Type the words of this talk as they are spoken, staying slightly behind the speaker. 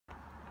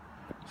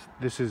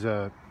This is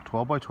a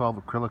 12 by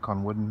 12 acrylic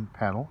on wooden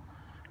panel,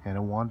 and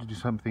I wanted to do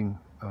something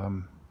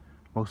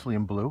mostly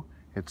in blue.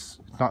 It's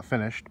not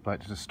finished,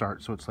 but it's a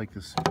start. So it's like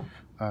this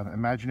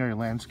imaginary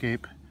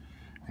landscape,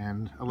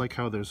 and I like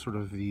how there's sort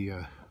of the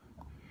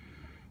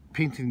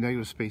painting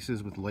negative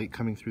spaces with light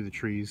coming through the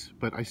trees,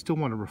 but I still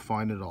want to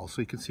refine it all.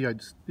 So you can see I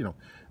just,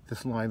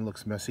 this line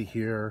looks messy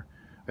here.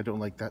 I don't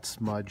like that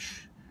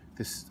smudge.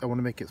 I want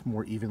to make it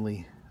more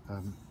evenly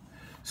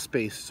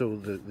spaced so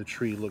the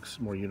tree looks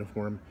more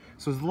uniform.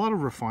 So there's a lot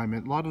of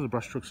refinement. A lot of the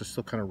brush strokes are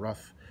still kind of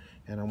rough,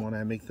 and I want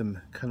to make them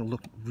kind of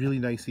look really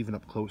nice even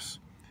up close.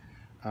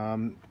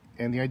 And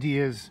the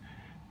idea is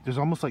there's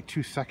almost like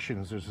two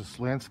sections. There's this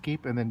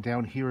landscape, and then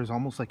down here is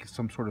almost like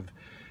some sort of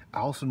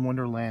Alice in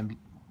Wonderland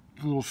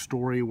little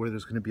story where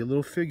there's going to be a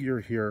little figure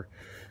here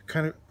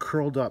kind of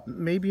curled up,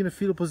 maybe in a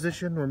fetal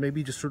position, or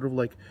maybe just sort of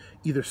like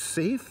either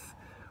safe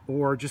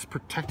or just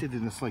protected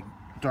in this like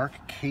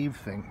dark cave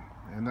thing.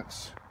 And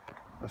that's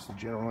the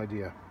general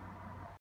idea.